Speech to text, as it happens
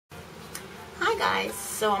guys,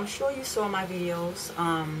 so I'm sure you saw my videos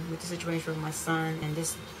with the situation with my son and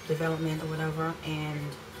this development or whatever, and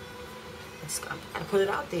I gotta put it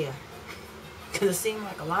out there because it seemed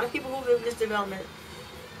like a lot of people who live in this development,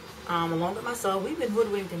 along with myself, we've been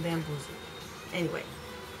hoodwinked and bamboozled. Anyway,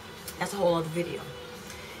 that's a whole other video.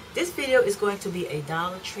 This video is going to be a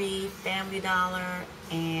Dollar Tree, Family Dollar,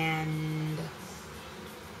 and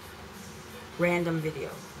random video.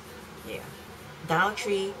 Yeah, Dollar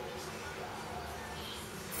Tree,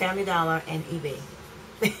 Family Dollar, and eBay.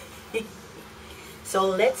 So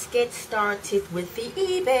let's get started with the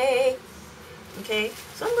eBay. Okay,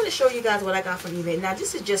 so I'm going to show you guys what I got from eBay. Now,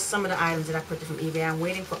 this is just some of the items that I purchased from eBay. I'm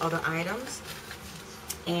waiting for other items.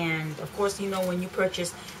 And, of course, you know, when you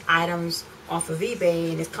purchase items off of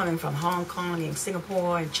eBay and it's coming from Hong Kong and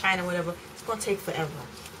Singapore and China, whatever, it's going to take forever.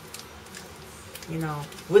 You know,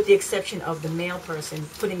 with the exception of the mail person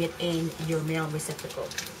putting it in your mail receptacle.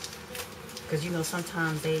 Because, you know,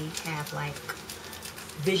 sometimes they have, like,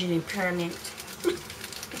 vision impairment.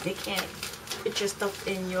 They can't put your stuff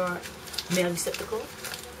in your mail receptacle.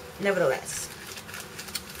 Nevertheless,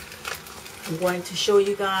 I'm going to show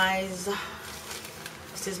you guys.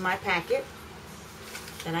 This is my packet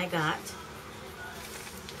that I got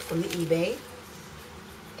from the eBay,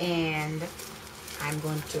 and I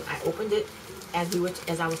opened it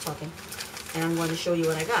as I was talking, and I'm going to show you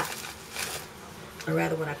what I got, or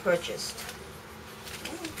rather what I purchased.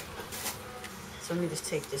 Okay. So let me just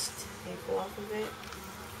take this tape off of it.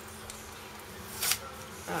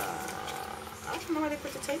 I don't know why they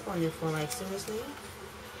put the tape on there for, like, seriously.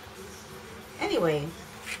 Anyway,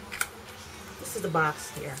 this is the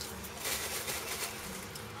box here.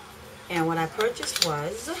 And what I purchased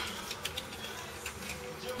was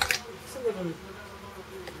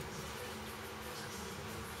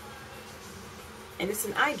and it's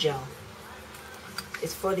an eye gel.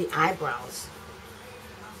 It's for the eyebrows.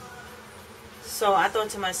 So I thought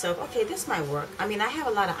to myself, okay, this might work. I mean, I have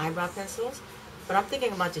a lot of eyebrow pencils, but I'm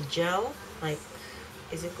thinking about the gel. Like,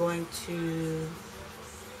 is it going to...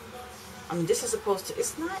 I mean, this is supposed to...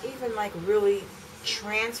 It's not even, like, really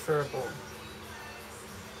transferable.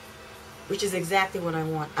 Which is exactly what I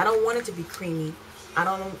want. I don't want it to be creamy. I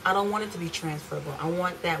don't want it to be transferable. I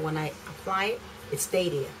want that when I apply it, it stay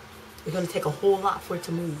there. It's going to take a whole lot for it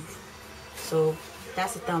to move. So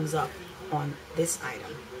that's a thumbs up on this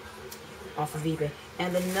item off of eBay.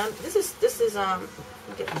 And this is let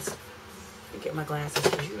me get my glasses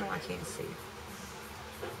because you know I can't see.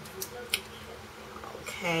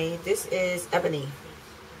 Okay, this is ebony.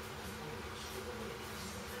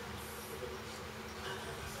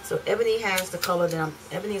 So ebony has the color that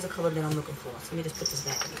ebony is a color that I'm looking for. So let me just put this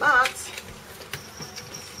back in the box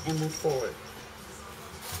and move forward.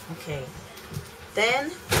 Okay.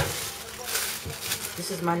 Then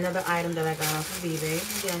this is my another item that I got off of eBay.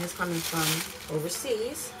 Again, it's coming from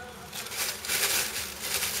overseas.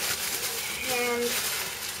 And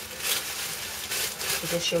I'll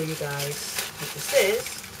just show you guys what this is.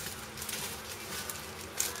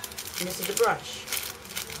 And this is the brush.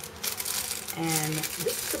 And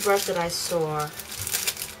this is the brush that I saw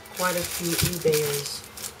quite a few eBayers,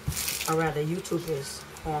 or rather YouTubers,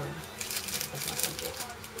 calling. That's not something.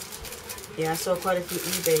 Yeah, I saw quite a few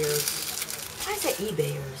eBayers. Why is that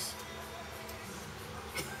eBayers?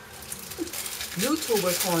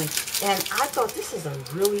 YouTubers calling. And I thought this is a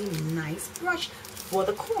really nice brush for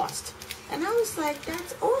the cost. And I was like,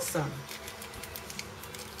 that's awesome.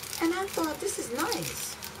 And I thought, this is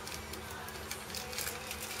nice.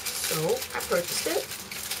 So I purchased it,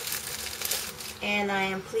 and I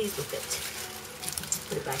am pleased with it.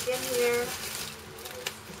 Put it back in here.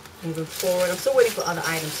 Moving forward, I'm still waiting for other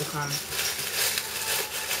items to come.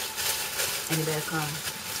 And they better come,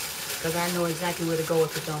 because I know exactly where to go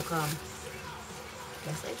if it don't come.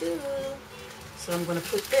 Yes, I do. So I'm going to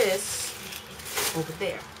put this over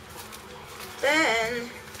there. Then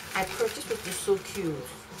I purchased, which is so cute.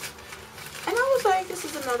 And I was like, this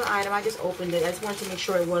is another item. I just opened it. I just wanted to make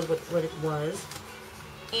sure it was what it was.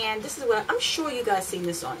 And this is what I'm sure you guys seen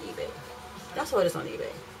this on eBay. That's what it is on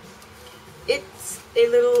eBay. It's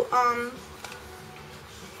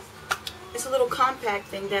a little compact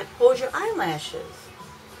thing that holds your eyelashes.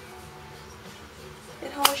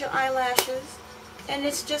 It holds your eyelashes, and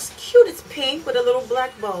it's just cute. It's pink with a little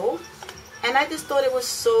black bow, and I just thought it was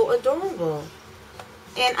so adorable.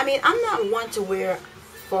 And I mean, I'm not one to wear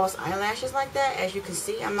false eyelashes like that. As you can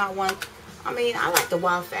see, I'm not one. I mean, I like the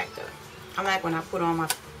wow factor. I like when I put on my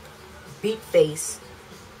beat face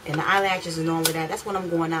and the eyelashes and all of that. That's when I'm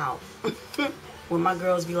going out. When my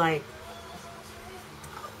girls be like,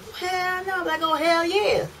 oh, hell no, I'm like, oh hell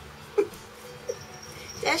yeah.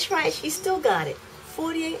 That's right. She still got it.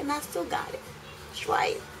 48 and I still got it. That's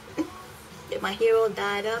right. Get my hair all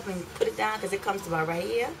dyed up and put it down because it comes to about right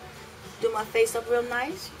here. Do my face up real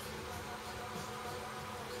nice.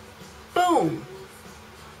 Boom.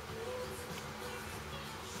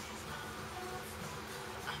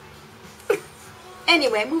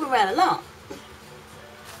 Anyway, moving right along.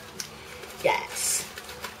 Yes.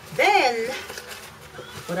 Then,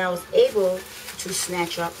 what I was able to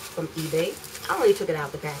snatch up from eBay, I already took it out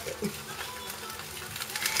of the packet.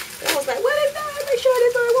 I was like, what is that? Make sure this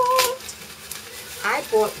is what I want. I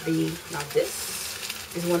bought now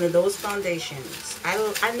this is one of those foundations. I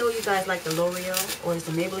know you guys like the L'Oreal or is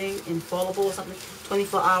the Maybelline Infallible or something,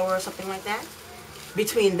 24 hour or something like that.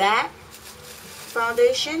 Between that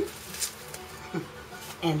foundation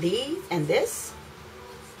and this,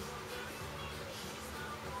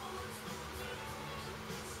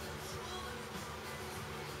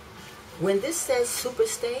 when this says Super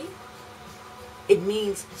Stay, it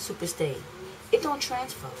means Super Stay. It don't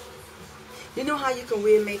transfer. You know how you can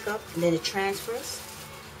wear makeup and then it transfers?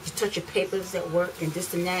 You touch your papers at work and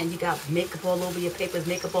this and that, and you got makeup all over your papers,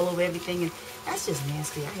 makeup all over everything, and that's just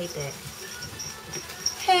nasty. I hate that.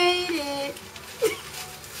 Hate it.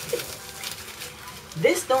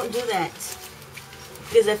 This don't do that.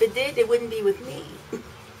 Because if it did, it wouldn't be with me.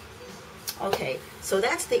 Okay, so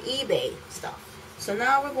that's the eBay stuff. So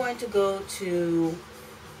now we're going to go to,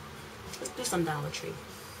 let's do some Dollar Tree.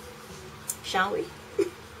 Shall we?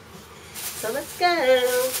 So let's go.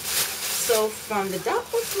 So from the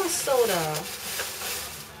what's my soda?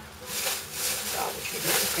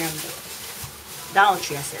 Dollar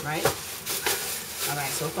Tree, I said, right?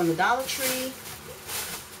 Alright, so from the Dollar Tree,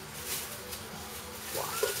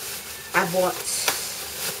 I bought,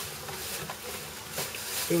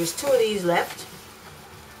 there was 2 of these left.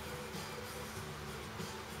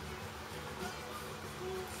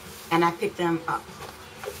 And I picked them up,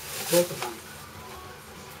 both of them.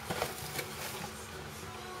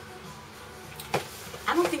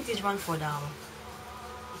 I don't think these run for $1. I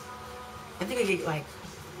think I get like,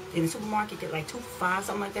 in the supermarket, get like 2 for $5,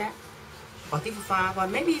 something like that. Or 3 for $5, or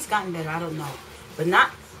maybe it's gotten better, I don't know. But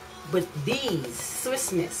these,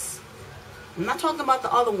 Swiss Miss. I'm not talking about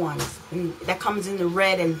the other ones that comes in the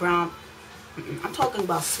red and brown. I'm talking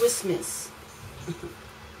about Swiss Miss.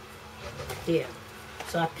 Here.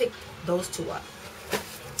 So I picked those 2 up.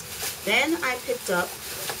 Then I picked up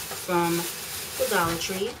from the Dollar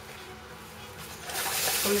Tree.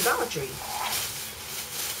 From the Dollar Tree.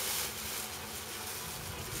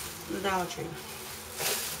 The Dollar Tree.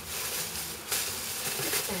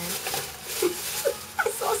 What's that? I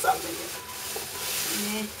saw something.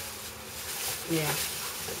 Yeah.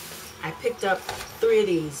 I picked up 3 of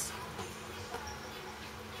these.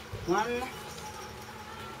 1,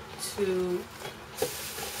 2,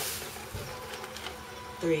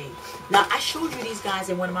 3. Now I showed you these guys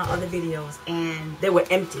in one of my other videos and they were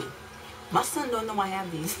empty. My son don't know I have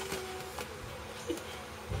these.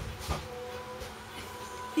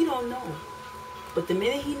 He don't know. But the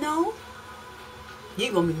minute he know,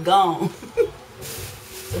 you're gonna be gone.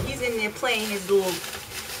 So he's in there playing his little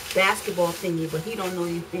basketball thingy, but he don't know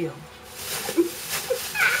you feel.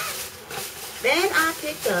 Then I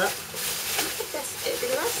picked up,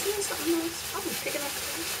 did I see something else? I'll be picking up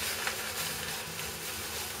things.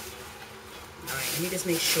 Alright, let me just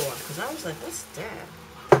make sure, because I was like, what's that?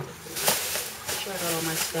 Make sure I got all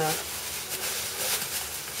my stuff.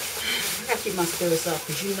 I gotta keep my spirits up,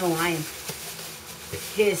 because you know I am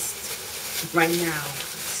pissed right now.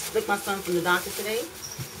 Took my son from the doctor today.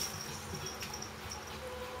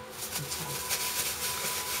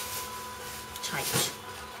 Tight.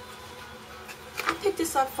 I picked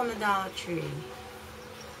this up from the Dollar Tree.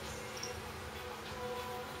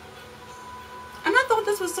 And I thought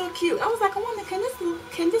this was so cute. I was like, I wonder, can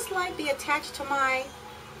this light be attached to my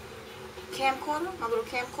camcorder, my little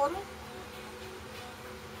camcorder?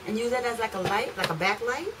 And use that as like a light, like a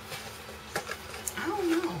backlight? I don't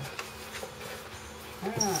know.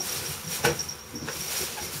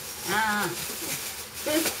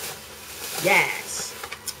 Yes.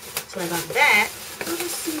 So I got that. It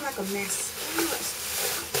just seemed like a mess.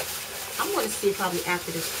 I'm going to see probably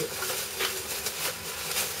after this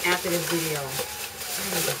video.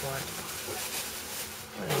 I need the board.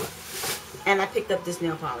 Whatever. And I picked up this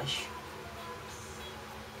nail polish.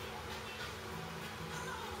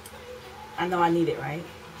 I know I need it, right?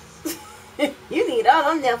 You need all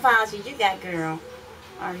them nail polishes you got, girl.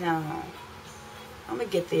 I know. I'm going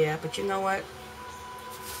to get there, but you know what?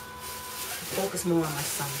 Focus more on my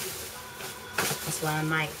son. That's why I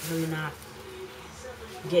might really not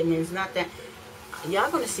getting it. It's not that.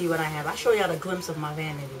 y'all gonna see what I have. I show y'all a glimpse of my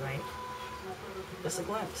vanity, right? Just a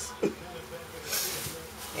glimpse.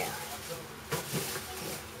 Yeah.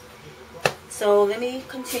 So let me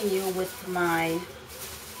continue with my.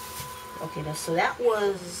 Okay, so that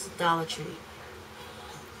was Dollar Tree.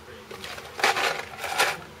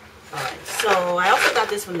 Alright, so I also got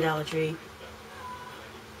this from Dollar Tree.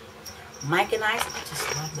 Mike and Ice. I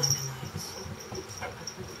just love Mike and Ice.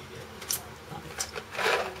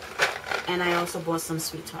 And I also bought some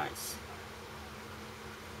Sweet Tarts.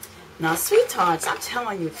 Now, Sweet Tarts, I'm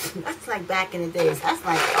telling you, that's like back in the days. That's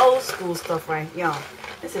like old school stuff, right? Yo,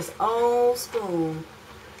 this is old school.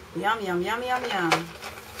 Yum, yum, yum, yum, yum.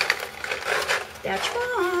 That's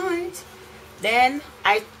right. Then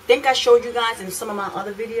I think I showed you guys in some of my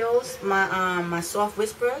other videos my soft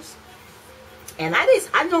whispers, and I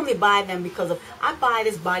normally buy them because I buy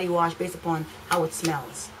this body wash based upon how it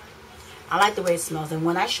smells. I like the way it smells. And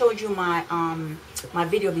when I showed you my my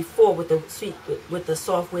video before with the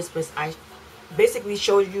soft whispers, I basically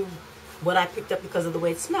showed you what I picked up because of the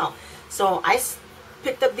way it smelled. So I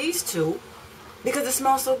picked up these two because it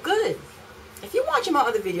smells so good. If you're watching my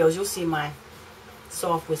other videos, you'll see my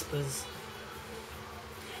soft whispers.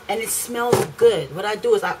 And it smells good. What I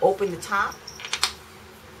do is I open the top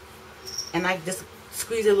and I just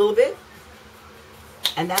squeeze it a little bit.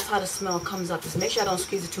 And that's how the smell comes up. Just make sure I don't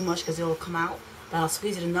squeeze it too much because it'll come out. But I'll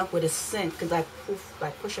squeeze it enough with a scent because I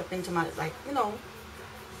push up into my,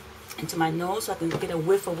 into my nose so I can get a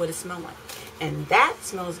whiff of what it smells like. And that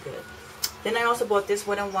smells good. Then I also bought this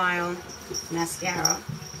Wet n Wild mascara.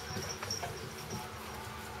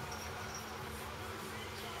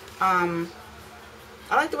 I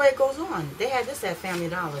like the way it goes on. They had this at Family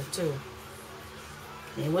Dollar too.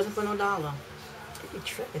 And it wasn't for no $1. They be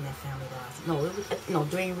tripping at Family Dollar. No, it was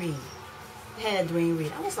Dwayne Reed. They had a Dwayne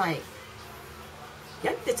Reed. I was like,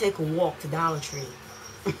 y'all need to take a walk to Dollar Tree.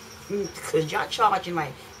 Because y'all charging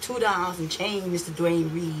like $2 and change, Mr.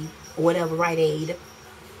 Dwayne Reed or whatever, Rite Aid.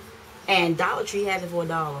 And Dollar Tree had it for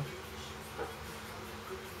 $1.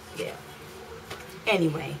 Yeah.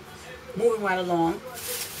 Anyway, moving right along.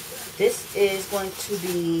 This is going to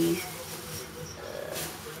be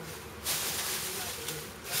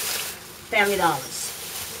Family Dollars.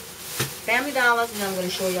 Family Dollars, and I'm going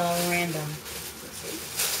to show y'all random.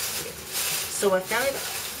 So at Family Dollars,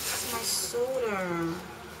 this is my soda. I'm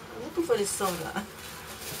looking for this soda.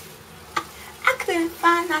 I couldn't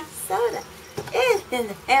find my soda. It's in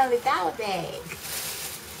the Family Dollar bag.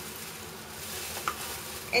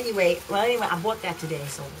 Anyway, I bought that today,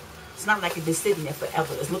 so it's not like it's been sitting there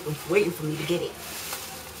forever. It's waiting for me to get it.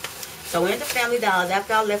 So I went to Family Dollars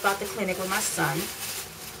after I left out the clinic with my son,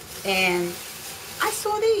 and I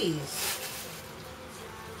saw these.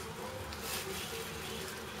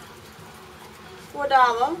 For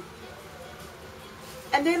 $1.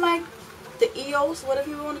 And they're like the EOS, whatever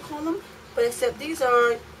you want to call them, but except these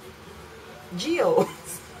are Geos.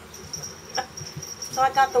 So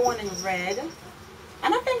I got the one in red.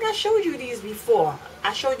 And I think I showed you these before.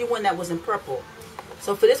 I showed you one that was in purple.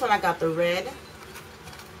 So for this one, I got the red.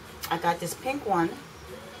 I got this pink one.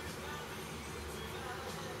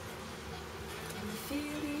 And the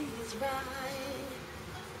feeling is right.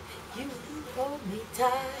 You hold me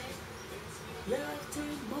tight. Love till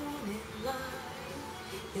morning light.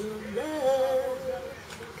 Your love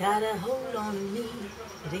got a hold on me.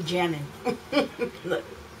 They jamming. Look.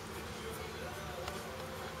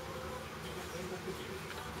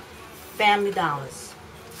 Family Dollars.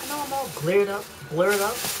 I know I'm all blurred up.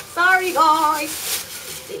 Sorry, guys.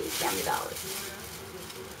 See, Family Dollars.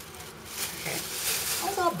 Okay. I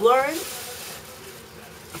was all blurred.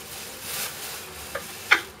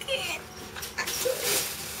 I can't.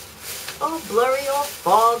 All blurry, all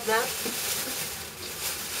fogged up.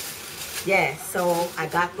 Yeah, so I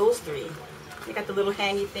got those three. They got the little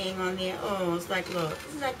hangy thing on there. Oh, it's like, look.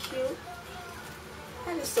 Isn't that cute?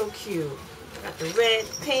 That is so cute. Got the red,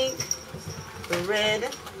 pink, the red,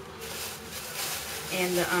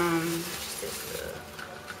 and the,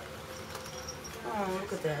 oh,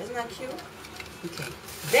 look at that. Isn't that cute? Okay.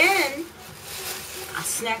 Then, I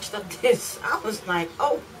snatched up this. I was like,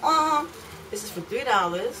 oh, this is for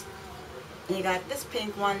 $3. And you got this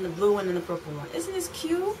pink one, the blue one, and the purple one. Isn't this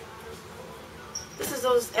cute? This is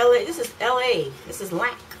those LA, this is LA. This is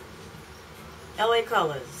LAC. LA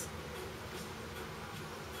colors.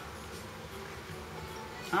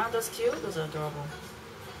 Aren't those cute? Those are adorable.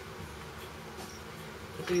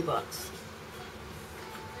 For $3.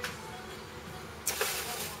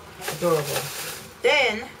 Adorable.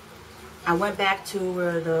 Then I went back to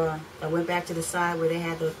the side where they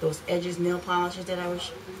had those edges nail polishes that I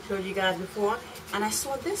showed you guys before, and I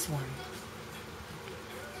saw this one.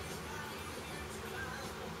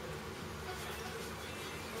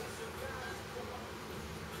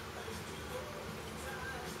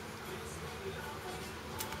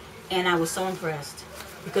 And I was so impressed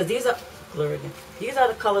because these are, these are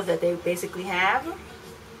the colors that they basically have.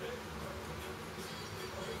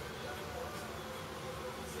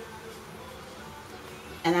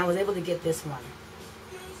 And I was able to get this one.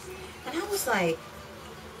 And I was like,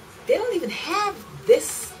 they don't even have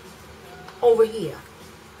this over here.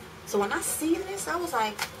 So when I seen this, I was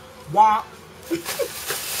like, womp.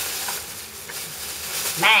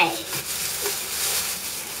 Man.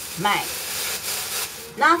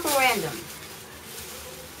 Not for random.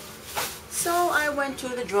 So I went to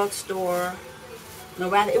the drugstore. No,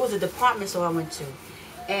 rather, it was a department store I went to.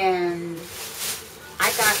 And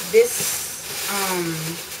I got this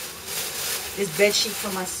this bed sheet for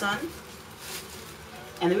my son.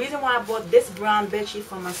 And the reason why I bought this brown bed sheet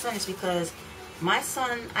for my son is because my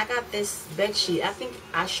son, I got this bed sheet. I think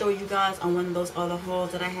I showed you guys on one of those other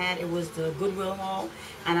hauls that I had. It was the Goodwill haul.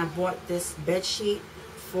 And I bought this bed sheet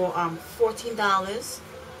for $14.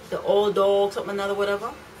 The old dog, something another,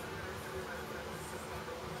 whatever.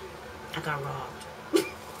 I got robbed.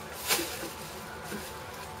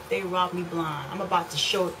 They robbed me blind. I'm about to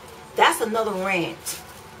show. That's another rant.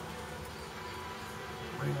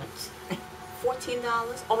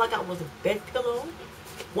 $14. All I got was a bed pillow,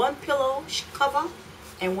 one pillow cover,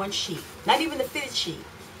 and one sheet. Not even the fitted sheet.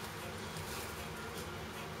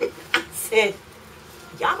 I said,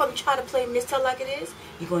 y'all gonna try to play Miss Tell like it is?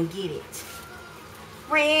 You're gonna get it.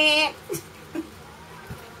 Rant.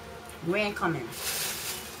 Rant coming.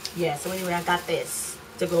 Yeah, so anyway, I got this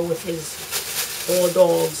to go with his all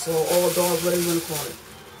dogs, or all dogs, whatever you want to call it.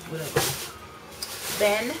 Whatever.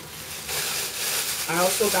 Then, I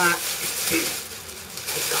also got,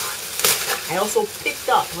 I also picked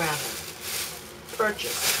up,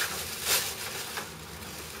 purchased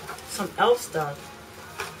some elf stuff.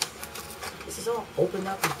 This is all opened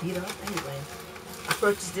up and beat up. Anyway, I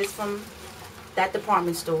purchased this from that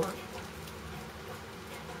department store.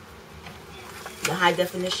 The high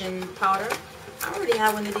definition powder. I already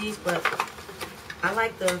have one of these, but I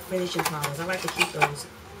like the finishing powders. I like to keep those.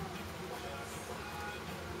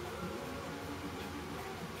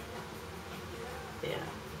 Yeah.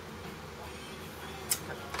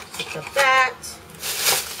 Picked up that.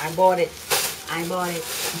 I bought it.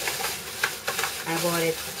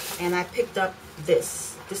 And I picked up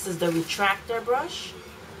this. This is the retractor brush.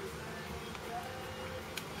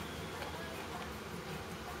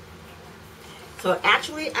 So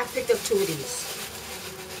actually, I picked up 2 of these.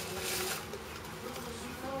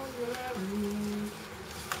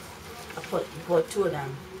 I bought 2 of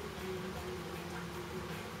them.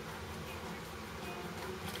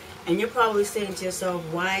 And you're probably saying to yourself,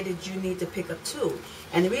 why did you need to pick up 2?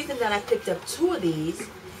 And the reason that I picked up 2 of these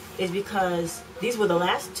is because these were the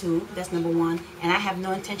last 2. That's number 1. And I have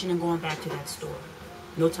no intention of going back to that store.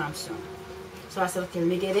 No time soon. So I said, okay, let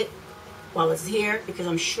me get it while it's here, because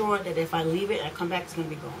I'm sure that if I leave it and I come back, it's going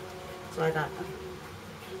to be gone. So I got them.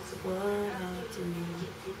 So what I do.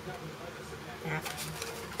 That.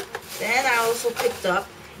 Then I also picked up,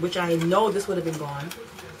 which I know this would have been gone.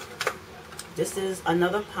 This is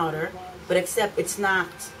another powder, but except it's not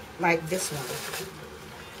like this one.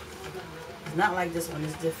 It's not like this one.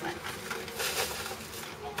 It's different.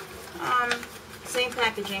 Same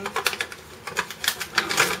packaging.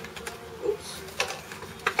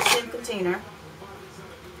 Same container.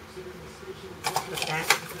 Like that.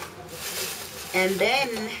 And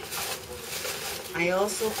then I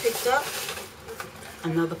also picked up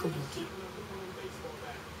another kabuki.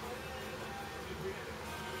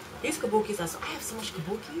 These kabukis are so, I have so much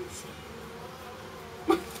kabukis.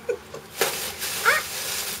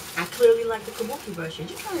 I clearly like the kabuki brushes.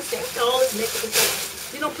 You trying to say after all this makeup and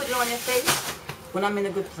stuff, you don't put it on your face when I'm in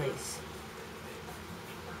a good place.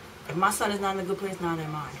 If my son is not in a good place, neither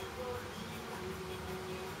am I.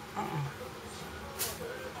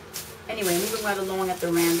 Anyway, moving right along at the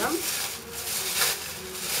random.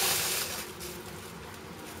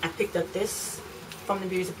 I picked up this from the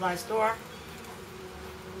beauty supply store.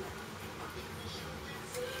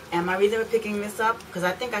 And my reason for picking this up, because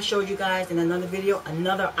I think I showed you guys in another video,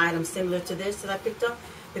 another item similar to this that I picked up.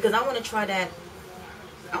 Because I want to try that.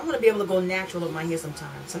 I want to be able to go natural with my hair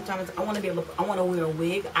sometimes. Sometimes I want to be able to, I want to wear a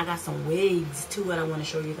wig. I got some wigs too that I want to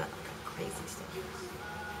show you guys. I got crazy stuff.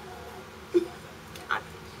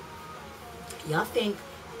 Y'all think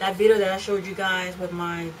that video that I showed you guys with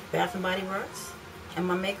my Bath and Body Works and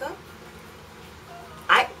my makeup?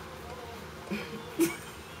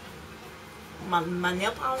 My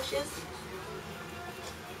nail polishes?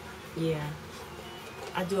 Yeah.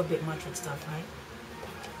 I do a bit much with stuff, right?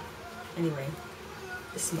 Anyway,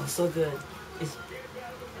 this smells so good. It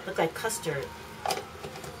looks like custard.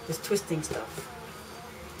 This twisting stuff.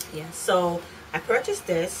 Yeah, so I purchased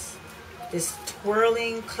this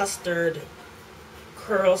twirling custard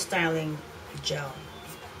curl styling gel,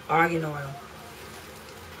 argan oil,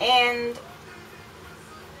 and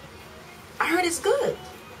I heard it's good.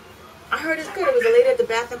 I heard it's good. It was a lady at the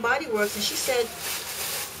Bath and Body Works, and she said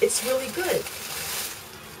it's really good.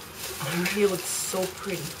 Oh, her hair looks so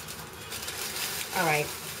pretty. All right,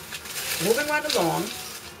 moving right along.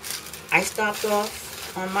 I stopped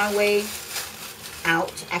off on my way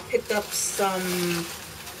out. I picked up some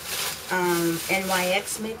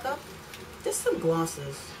NYX makeup. There's some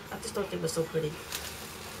glosses. I just thought they were so pretty.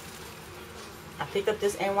 I picked up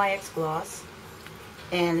this NYX gloss.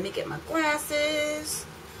 And let me get my glasses.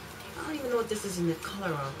 I don't even know what this is in the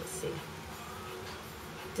color of. Let's see.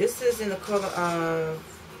 This is in the color of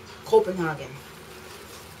Copenhagen.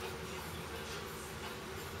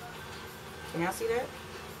 Can y'all see that?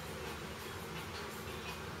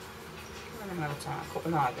 I'm out of time.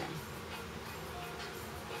 Copenhagen.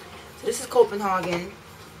 So this is Copenhagen.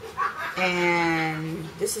 And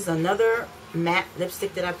this is another matte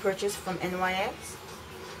lipstick that I purchased from NYX.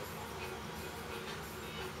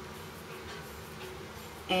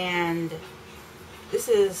 And this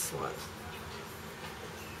is what?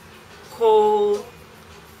 Cold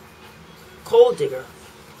Digger.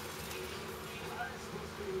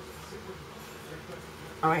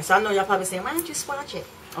 Alright, so I know y'all probably saying, why don't you swatch it?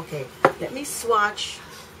 Okay, let me swatch.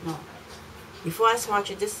 No. Before I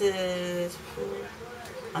swatch it, this is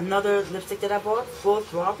another lipstick that I bought, Full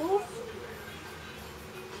Throttle.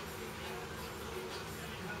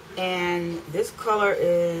 And this color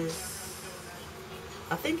is,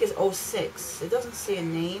 I think it's 06. It doesn't say a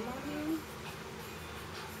name on here.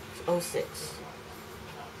 It's 06.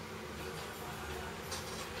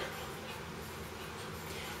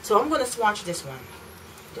 So I'm going to swatch this one.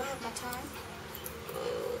 Do I have my time?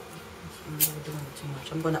 I'm never doing it too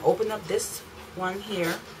much. I'm going to open up this one here.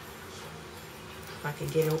 If I can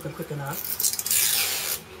get it open quick enough.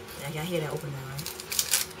 Yeah, y'all hear that open now, right?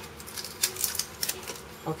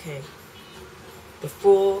 Okay. The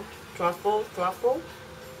Full Throttle.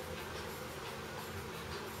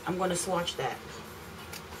 I'm going to swatch that.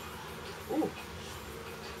 Ooh.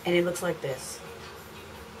 And it looks like this.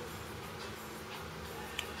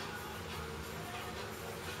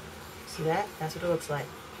 See that? That's what it looks like.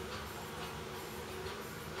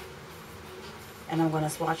 And I'm going to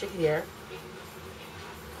swatch it here.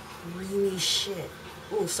 Creamy shit.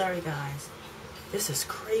 Ooh, sorry guys. This is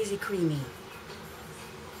crazy creamy.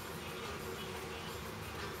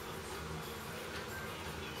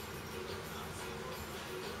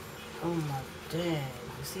 Oh my dang.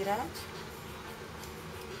 You see that?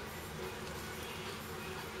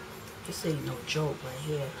 This ain't no joke right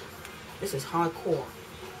here. This is hardcore.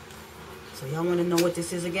 So y'all want to know what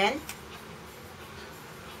this is again?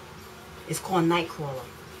 It's called Nightcrawler.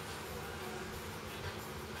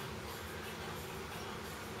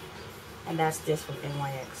 And that's this from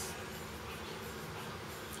NYX.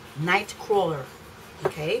 Nightcrawler.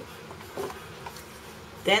 Okay.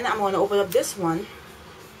 Then I'm going to open up this one.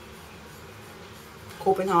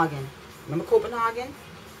 Copenhagen. Remember Copenhagen?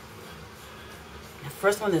 The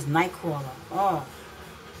first one is Nightcrawler. Oh.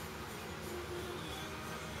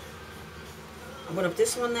 Open up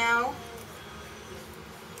this one now.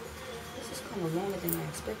 This is kind of longer than I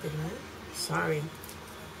expected, right? Sorry.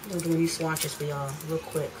 I'm going to do these swatches for y'all real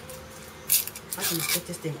quick. I can just get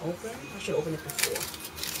this thing open. I should open it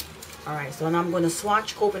before. Alright, so now I'm going to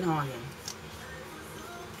swatch Copenhagen.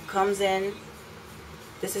 It comes in.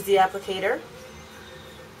 This is the applicator.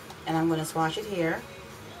 And I'm going to swatch it here.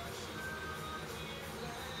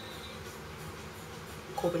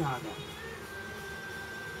 Copenhagen.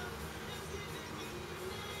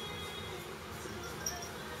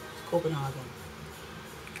 Copenhagen.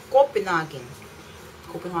 Copenhagen.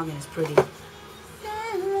 Copenhagen is pretty.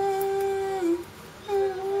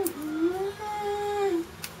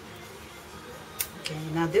 Okay,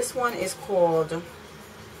 now this one is called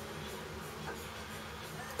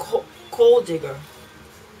Cold Digger.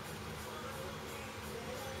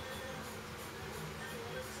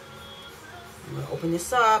 I'm going to open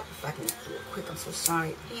this up. If I can do it quick, I'm so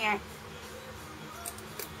sorry. Here.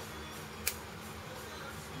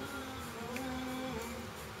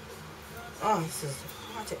 Oh, this is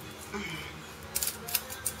hard to...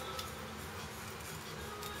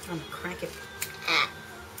 trying to crank it.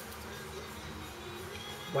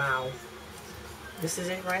 Wow. This is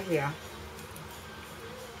it right here.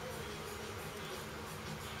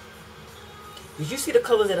 Did you see the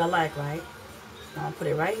colors that I like, right? Now I'll put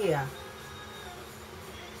it right here.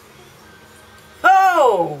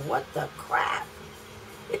 Oh, what the crap.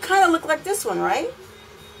 It kind of looked like this one, right?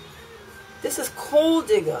 This is Coal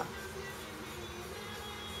Digger.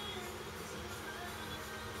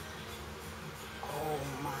 Oh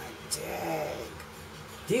my dag.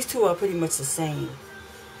 These two are pretty much the same.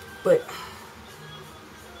 But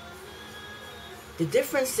the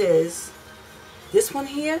difference is this one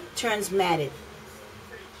here turns matted.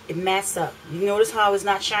 It mats up. You notice how it's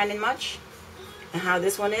not shining much? And how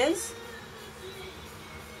this one is?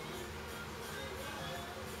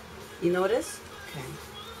 You notice? Okay.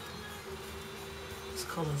 This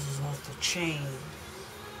color is off the chain.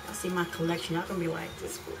 I see my collection. Y'all gonna be like,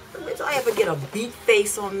 this. Wait till I ever get a beat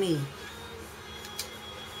face on me.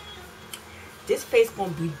 This face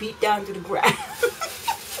gonna be beat down to the ground.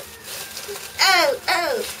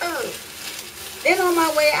 Oh. Then on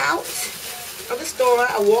my way out of the store,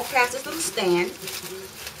 I walked past this little stand,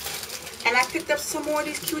 and I picked up some more of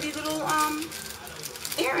these cutie little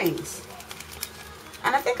earrings.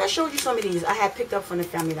 And I think I showed you some of these I had picked up from the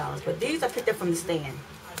Family Dollars, but these I picked up from the stand.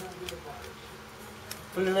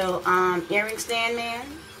 From the little earring stand man.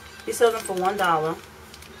 He sells them for $1.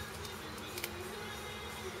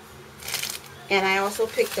 And I also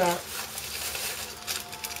picked up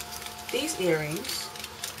these earrings.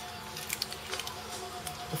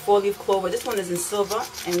 The 4-leaf clover. This one is in silver,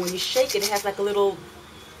 and when you shake it, it has like a little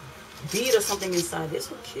bead or something inside. They're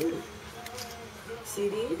so cute. See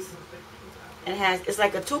these? And it's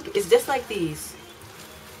like a two. It's just like these.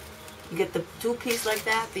 You get the 2-piece like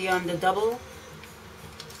that, the double,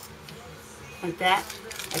 like that.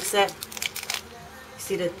 Except, you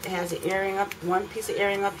see that it has the earring up, one piece of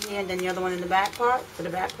earring up here, and then the other one in the back part, for the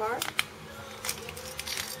back part.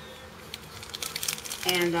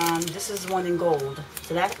 And this is one in gold.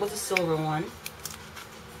 So that was a silver one.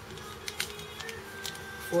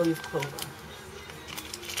 4-leaf clover.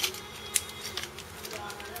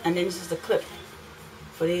 And then this is the clip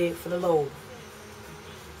for the lobe.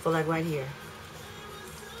 For like right here.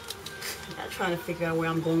 I'm trying to figure out where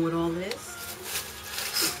I'm going with all this.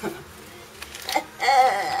 No,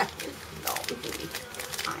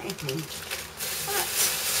 I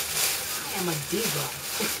am a diva.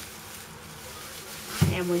 I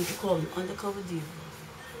am what you call an undercover diva.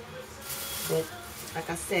 But like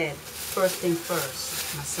I said, first thing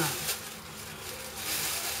first, my son.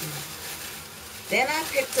 Then I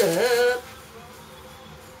picked up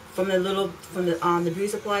from the beauty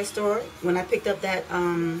supply store. When I picked up that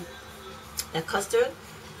that custard,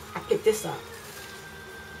 I picked this up.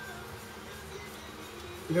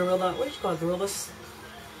 Gorilla, what do you call it? Gorilla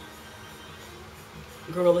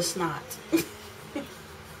snot.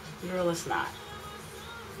 Gorilla snot.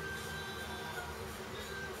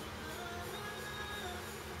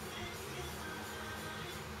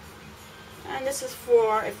 And this is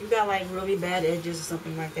for if you got like really bad edges or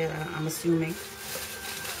something like that. I'm assuming.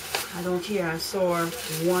 I don't care. I saw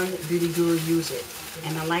one beauty guru use it,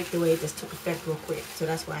 and I like the way it just took effect real quick. So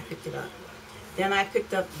that's why I picked it up. Then I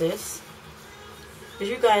picked up this. As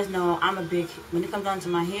you guys know, I'm a big, when it comes down to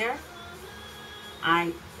my hair,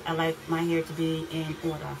 I like my hair to be in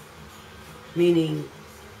order, meaning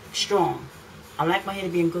strong. I like my hair to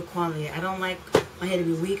be in good quality. I don't like my hair to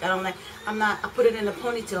be weak. I put it in a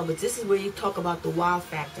ponytail, but this is where you talk about the wow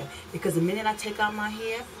factor. Because the minute I take out my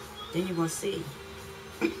hair, then you're going to see.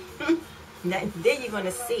 Then you're going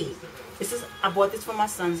to see. I bought this for my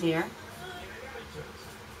son's hair.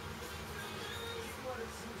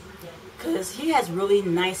 Because he has really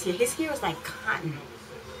nice hair. His hair is like cotton.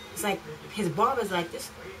 It's like, his barber's like,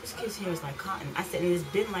 this kid's hair is like cotton. I said, and it's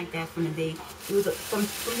been like that from the day he was from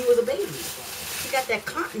he was a baby. He got that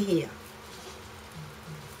cotton hair.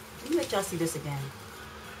 Let me let y'all see this again.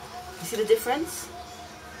 You see the difference?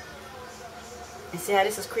 And see how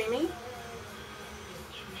this is creamy?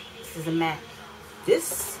 This is a matte.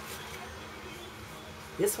 This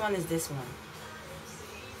one is this one.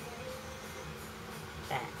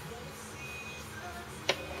 That.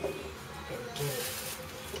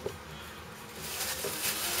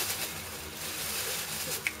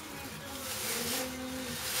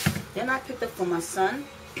 Then I picked up for my son.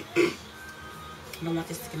 I don't want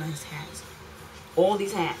this sticking on his hats. All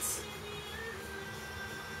these hats.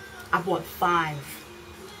 I bought 5.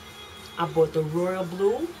 I bought the royal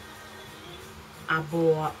blue. I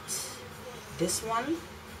bought this one.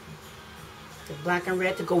 The black and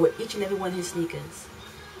red to go with each and every one of his sneakers.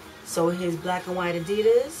 So his black and white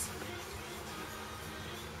Adidas.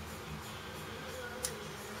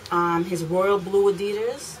 His royal blue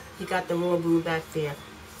Adidas. He got the royal blue back there.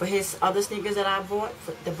 For his other sneakers that I bought,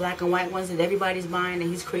 for the black and white ones that everybody's buying and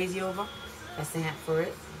he's crazy over, that's the hat for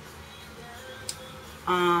it.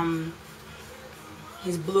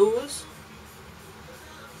 His blues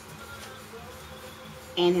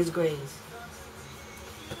and his grays.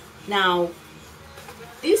 Now,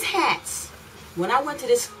 these hats, when I went to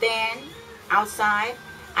this stand outside,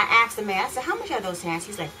 I asked the man, I said, how much are those hats?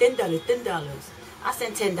 He's like, $10, $10. I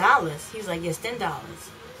said, $10. He was like, yes, $10.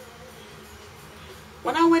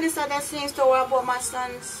 When I went inside that same store where I bought my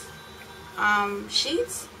son's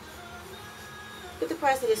sheets, look at the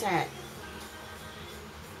price of this hat.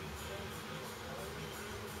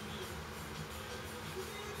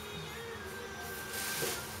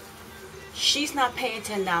 She's not paying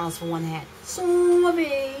 $10 for one hat.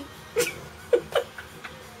 Sorry.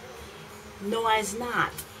 No, it's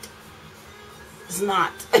not. It's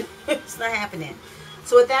not. It's not happening.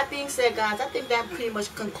 So with that being said, guys, I think that pretty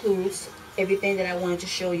much concludes everything that I wanted to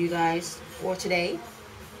show you guys for today.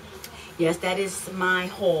 Yes, that is my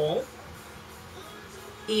haul.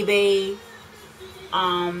 eBay.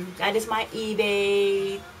 That is my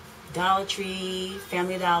eBay, Dollar Tree,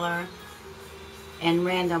 Family Dollar, and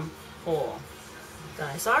random haul,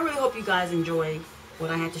 guys. So I really hope you guys enjoy what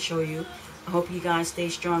I had to show you. I hope you guys stay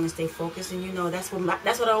strong and stay focused. And you know that's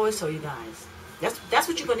what I always tell you guys. That's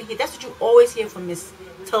what you're gonna hear. That's what you always hear from Miss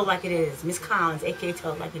Tell It Like It Is, Miss Collins, aka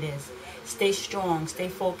Tell It Like It Is. Stay strong, stay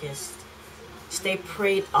focused, stay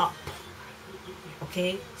prayed up.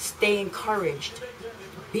 Okay, stay encouraged.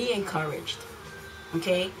 Be encouraged.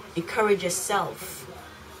 Okay, encourage yourself.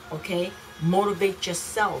 Okay, motivate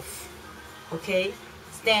yourself. Okay.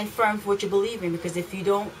 Stand firm for what you believe in, because if you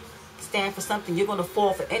don't stand for something, you're going to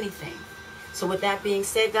fall for anything. So with that being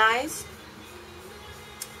said, guys,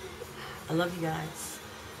 I love you guys.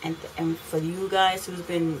 And for you guys who's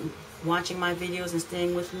been watching my videos and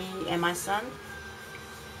staying with me and my son,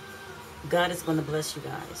 God is going to bless you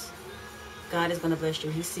guys. God is going to bless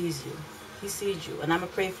you. He sees you. He sees you. And I'm going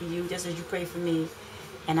to pray for you just as you pray for me.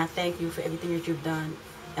 And I thank you for everything that you've done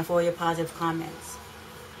and for all your positive comments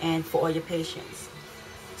and for all your patience.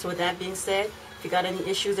 So with that being said, if you got any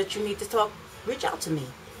issues that you need to talk, reach out to me.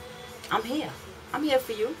 I'm here. I'm here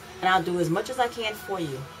for you. And I'll do as much as I can for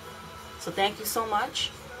you. So thank you so much.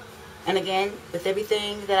 And again, with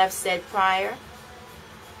everything that I've said prior,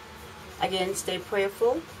 again, stay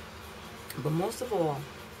prayerful. But most of all,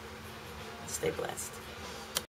 stay blessed.